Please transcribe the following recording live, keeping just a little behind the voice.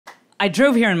I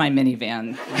drove here in my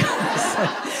minivan.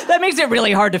 That makes it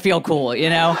really hard to feel cool,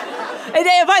 you know?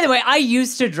 And by the way, I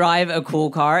used to drive a cool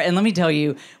car, and let me tell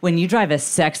you, when you drive a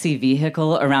sexy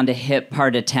vehicle around a hip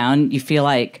part of town, you feel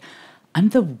like, I'm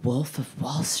the Wolf of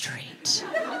Wall Street.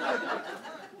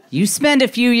 You spend a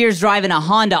few years driving a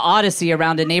Honda Odyssey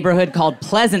around a neighborhood called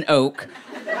Pleasant Oak,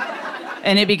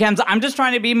 and it becomes, I'm just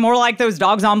trying to be more like those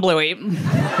dogs on Bluey.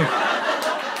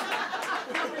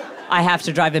 I have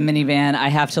to drive a minivan. I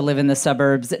have to live in the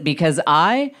suburbs because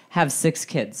I have 6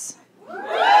 kids.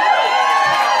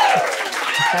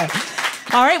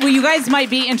 All right, well, you guys might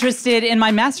be interested in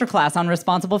my masterclass on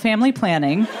responsible family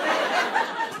planning.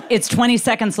 It's 20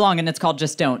 seconds long, and it's called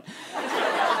Just Don't.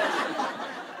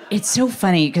 It's so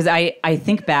funny, because I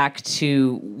think back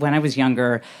to when I was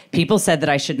younger, people said that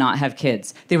I should not have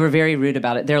kids. They were very rude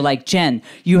about it. They're like, Jen,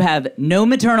 you have no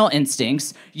maternal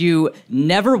instincts. You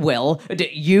never will.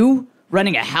 You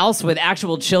running a house with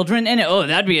actual children in it, oh,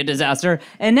 that'd be a disaster.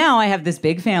 And now I have this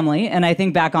big family, and I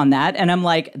think back on that, and I'm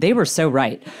like, they were so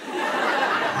right.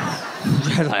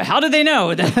 How did they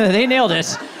know? They nailed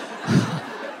it.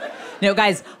 No,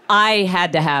 guys, I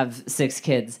had to have 6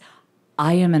 kids.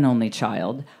 I am an only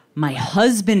child. My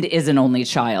husband is an only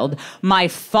child. My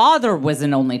father was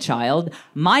an only child.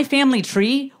 My family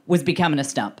tree was becoming a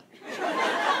stump.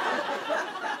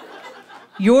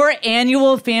 Your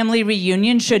annual family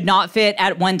reunion should not fit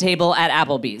at one table at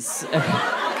Applebee's.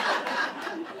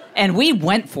 And we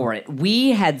went for it. We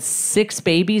had 6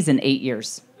 babies in 8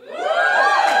 years.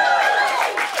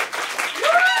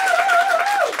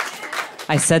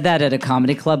 I said that at a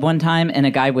comedy club one time, and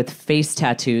a guy with face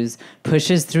tattoos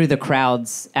pushes through the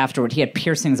crowds afterward. He had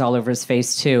piercings all over his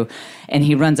face, too. And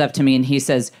he runs up to me and he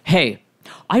says, hey,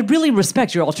 I really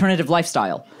respect your alternative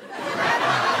lifestyle.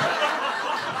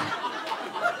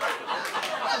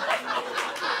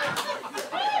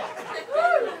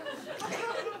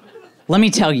 Let me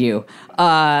tell you,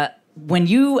 when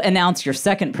you announce your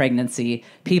second pregnancy,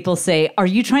 people say, are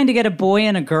you trying to get a boy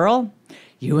and a girl?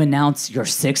 You announce your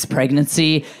 6th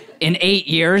pregnancy in 8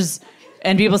 years,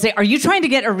 and people say, are you trying to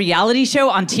get a reality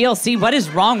show on TLC? What is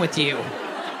wrong with you?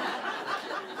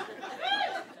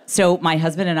 So my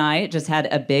husband and I just had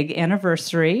a big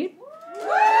anniversary.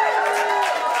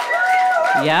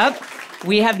 Yep.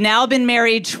 We have now been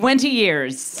married 20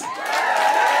 years.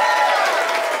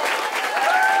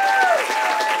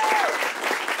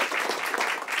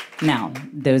 Now,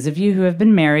 those of you who have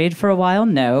been married for a while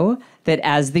know that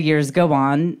as the years go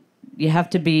on, you have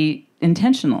to be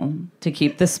intentional to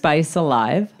keep the spice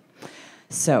alive.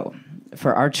 So,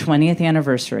 for our 20th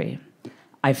anniversary,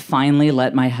 I finally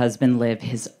let my husband live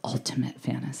his ultimate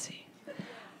fantasy.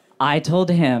 I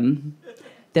told him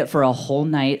that for a whole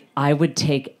night, I would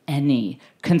take any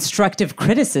constructive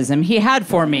criticism he had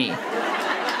for me.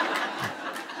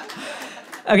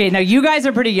 Okay, now you guys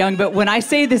are pretty young, but when I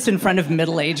say this in front of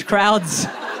middle-aged crowds,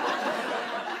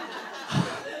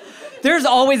 there's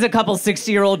always a couple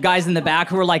 60-year-old guys in the back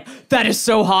who are like, that is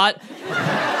so hot.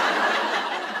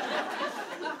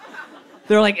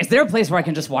 They're like, is there a place where I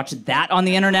can just watch that on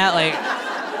the internet? Like,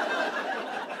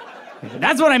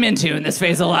 that's what I'm into in this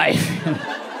phase of life.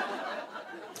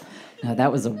 No,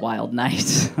 that was a wild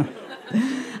night.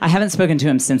 I haven't spoken to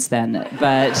him since then,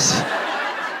 but...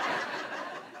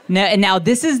 Now,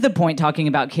 this is the point, talking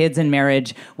about kids and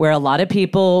marriage, where a lot of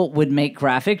people would make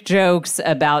graphic jokes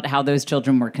about how those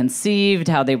children were conceived,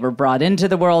 how they were brought into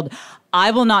the world.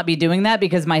 I will not be doing that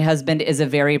because my husband is a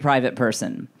very private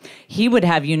person. He would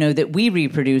have you know that we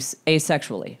reproduce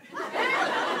asexually.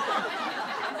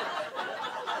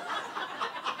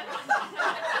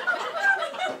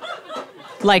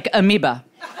 Like amoeba.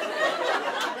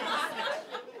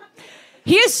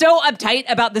 He is so uptight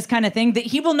about this kind of thing that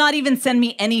he will not even send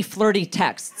me any flirty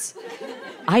texts.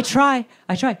 I try.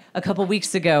 A couple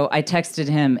weeks ago, I texted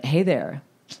him, hey there,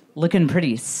 looking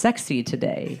pretty sexy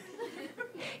today.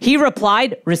 He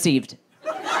replied, received.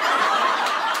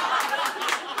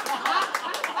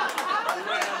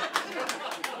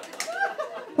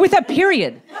 With a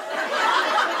period.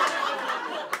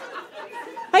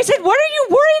 I said, what are you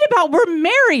worried about? We're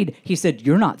married. He said,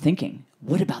 you're not thinking.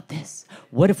 What about this?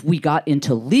 What if we got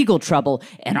into legal trouble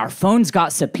and our phones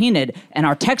got subpoenaed and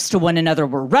our texts to one another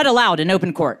were read aloud in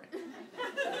open court?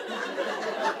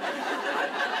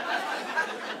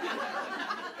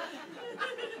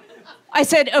 I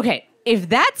said, okay, if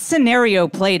that scenario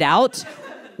played out,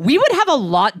 we would have a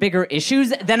lot bigger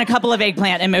issues than a couple of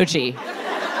eggplant emoji.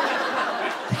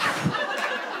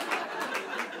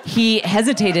 He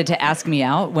hesitated to ask me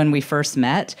out when we first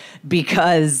met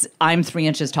because I'm 3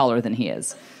 inches taller than he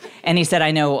is. And he said,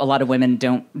 I know a lot of women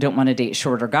don't want to date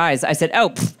shorter guys. I said,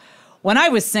 When I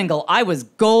was single, I was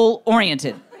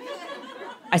goal-oriented.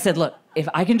 I said, look, if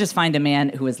I can just find a man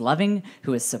who is loving,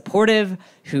 who is supportive,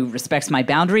 who respects my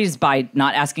boundaries by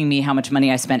not asking me how much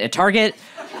money I spent at Target,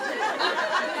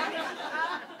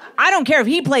 I don't care if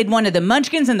he played one of the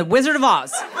Munchkins in The Wizard of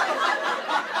Oz.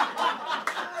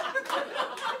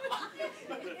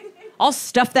 I'll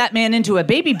stuff that man into a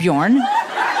baby Bjorn.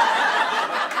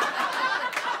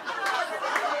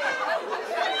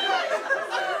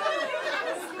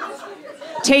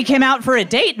 Take him out for a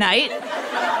date night.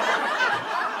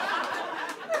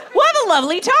 We'll have a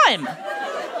lovely time.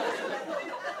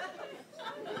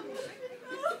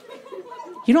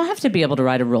 You don't have to be able to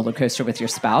ride a roller coaster with your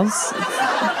spouse.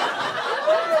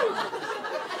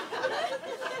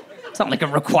 It's not like a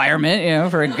requirement,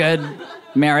 for a good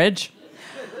marriage.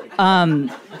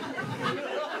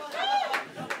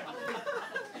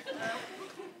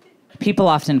 People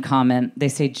often comment, they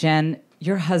say, Jen,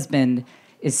 your husband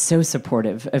is so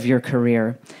supportive of your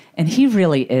career. And he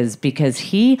really is, because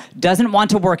he doesn't want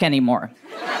to work anymore.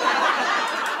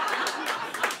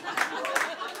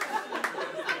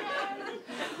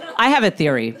 I have a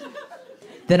theory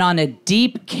that on a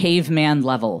deep caveman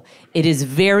level, it is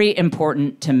very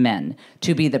important to men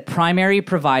to be the primary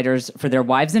providers for their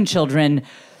wives and children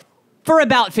for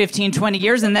about 15, 20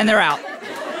 years, and then they're out.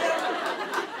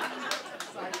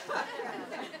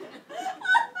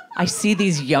 I see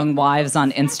these young wives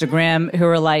on Instagram who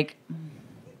are like,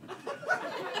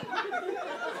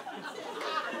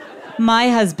 my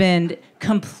husband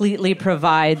completely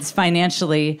provides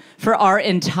financially for our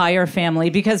entire family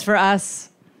because for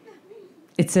us,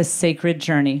 it's a sacred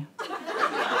journey.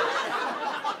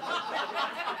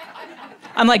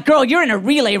 I'm like, girl, you're in a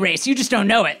relay race. You just don't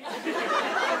know it.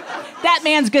 That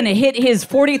man's gonna hit his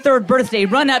 43rd birthday,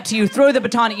 run up to you, throw the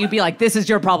baton at you, be like, this is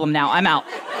your problem now, I'm out.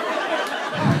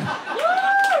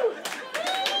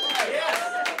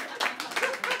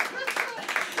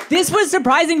 This was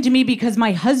surprising to me because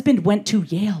my husband went to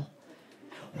Yale.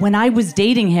 When I was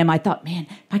dating him, I thought, man,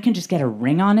 if I can just get a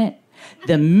ring on it,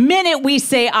 the minute we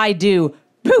say I do,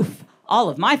 poof, all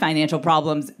of my financial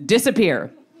problems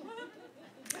disappear.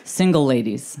 Single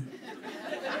ladies,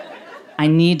 I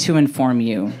need to inform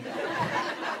you.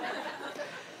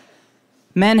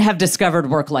 Men have discovered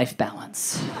work-life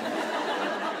balance.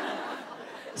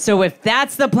 So if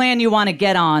that's the plan you want to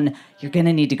get on, you're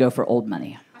gonna need to go for old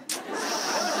money.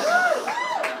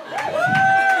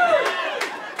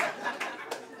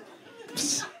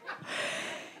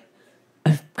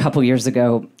 A couple years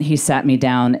ago, he sat me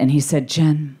down and he said,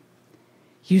 Jen,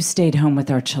 you stayed home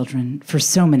with our children for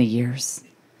so many years.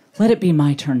 Let it be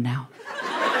my turn now.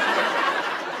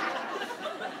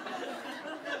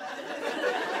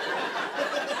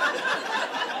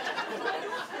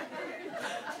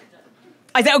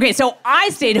 I said, okay, so I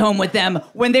stayed home with them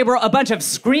when they were a bunch of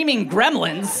screaming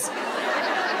gremlins.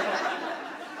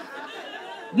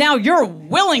 Now you're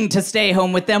willing to stay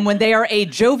home with them when they are a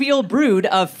jovial brood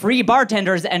of free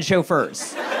bartenders and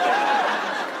chauffeurs.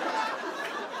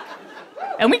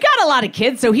 And we got a lot of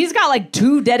kids, so he's got like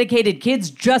 2 dedicated kids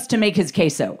just to make his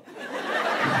queso.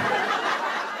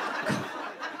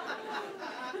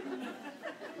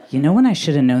 You know when I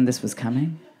should have known this was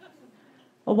coming?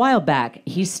 A while back,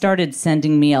 he started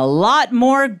sending me a lot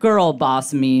more girl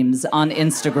boss memes on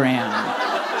Instagram.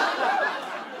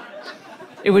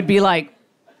 It would be like,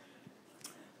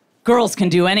 girls can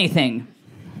do anything.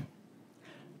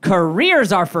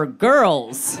 Careers are for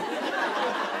girls.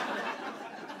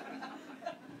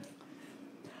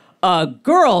 A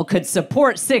girl could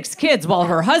support 6 kids while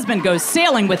her husband goes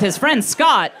sailing with his friend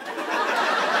Scott.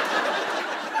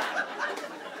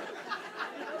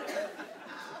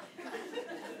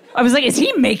 I was like, is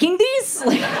he making these?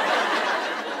 Like,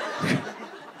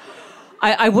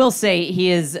 I will say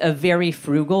he is a very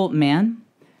frugal man.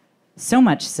 So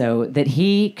much so that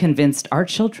he convinced our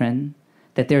children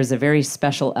that there's a very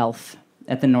special elf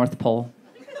at the North Pole.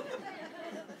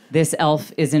 This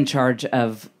elf is in charge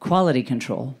of quality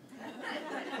control.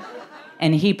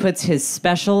 And he puts his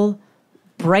special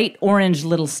bright orange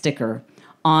little sticker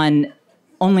on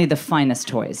only the finest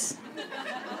toys.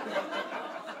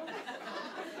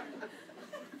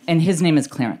 And his name is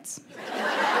Clarence.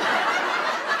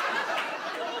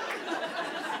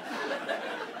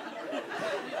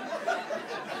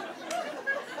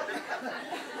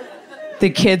 The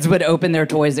kids would open their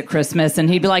toys at Christmas and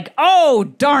he'd be like, oh,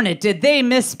 darn it, did they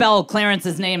misspell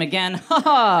Clarence's name again? Ha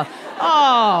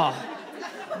ha.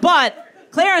 Oh. But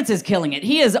Clarence is killing it.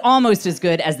 He is almost as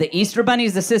good as the Easter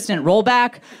Bunny's assistant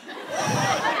rollback.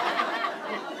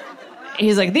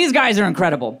 He's like, these guys are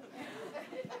incredible.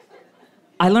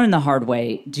 I learned the hard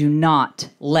way. Do not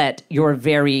let your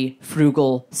very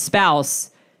frugal spouse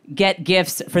get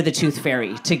gifts for the tooth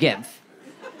fairy to give.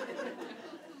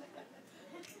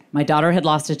 My daughter had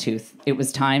lost a tooth. It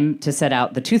was time to set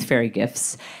out the tooth fairy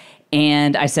gifts.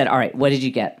 And I said, all right, what did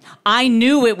you get? I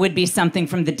knew it would be something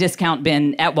from the discount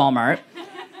bin at Walmart.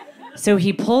 So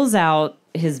he pulls out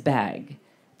his bag.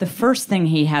 The first thing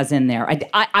he has in there,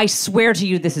 I swear to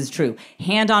you this is true.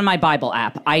 Hand on my Bible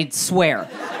app. I swear.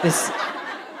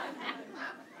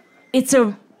 It's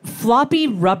a floppy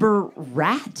rubber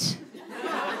rat.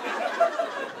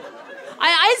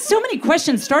 I had so many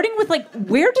questions, starting with, like,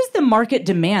 where does the market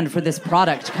demand for this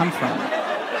product come from?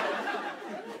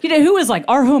 You know, who was like,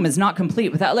 our home is not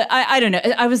complete without... I don't know.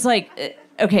 I was like,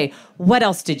 okay, what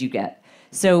else did you get?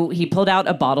 So he pulled out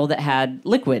a bottle that had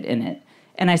liquid in it.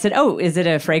 And I said, oh, is it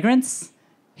a fragrance?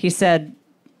 He said,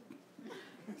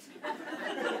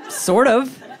 sort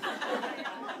of.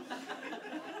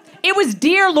 It was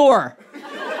deer lure.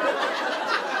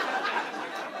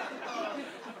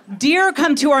 Deer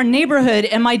come to our neighborhood,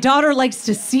 and my daughter likes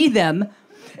to see them.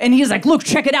 And he's like, look,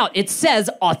 check it out. It says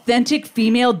authentic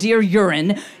female deer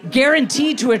urine,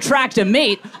 guaranteed to attract a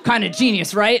mate. Kind of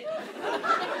genius, right?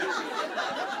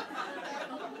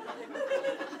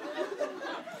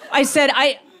 I said,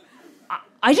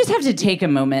 I just have to take a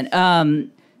moment.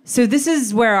 So this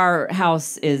is where our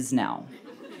house is now.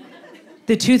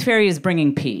 The tooth fairy is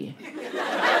bringing pee.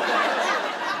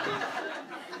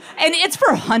 And it's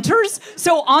for hunters.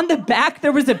 So on the back,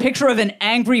 there was a picture of an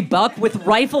angry buck with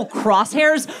rifle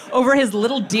crosshairs over his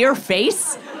little deer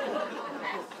face.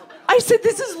 I said,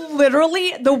 this is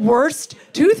literally the worst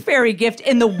tooth fairy gift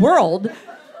in the world.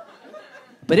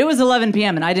 But it was 11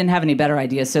 p.m. and I didn't have any better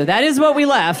ideas, so that is what we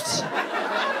left.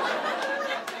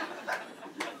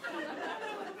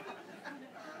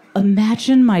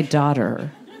 Imagine my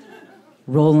daughter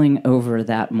rolling over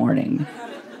that morning.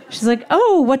 She's like,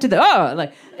 oh, what did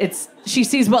she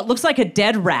sees what looks like a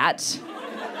dead rat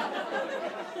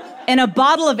and a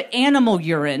bottle of animal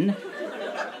urine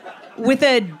with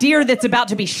a deer that's about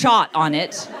to be shot on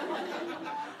it.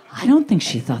 I don't think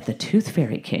she thought the tooth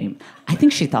fairy came. I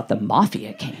think she thought the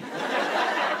mafia came.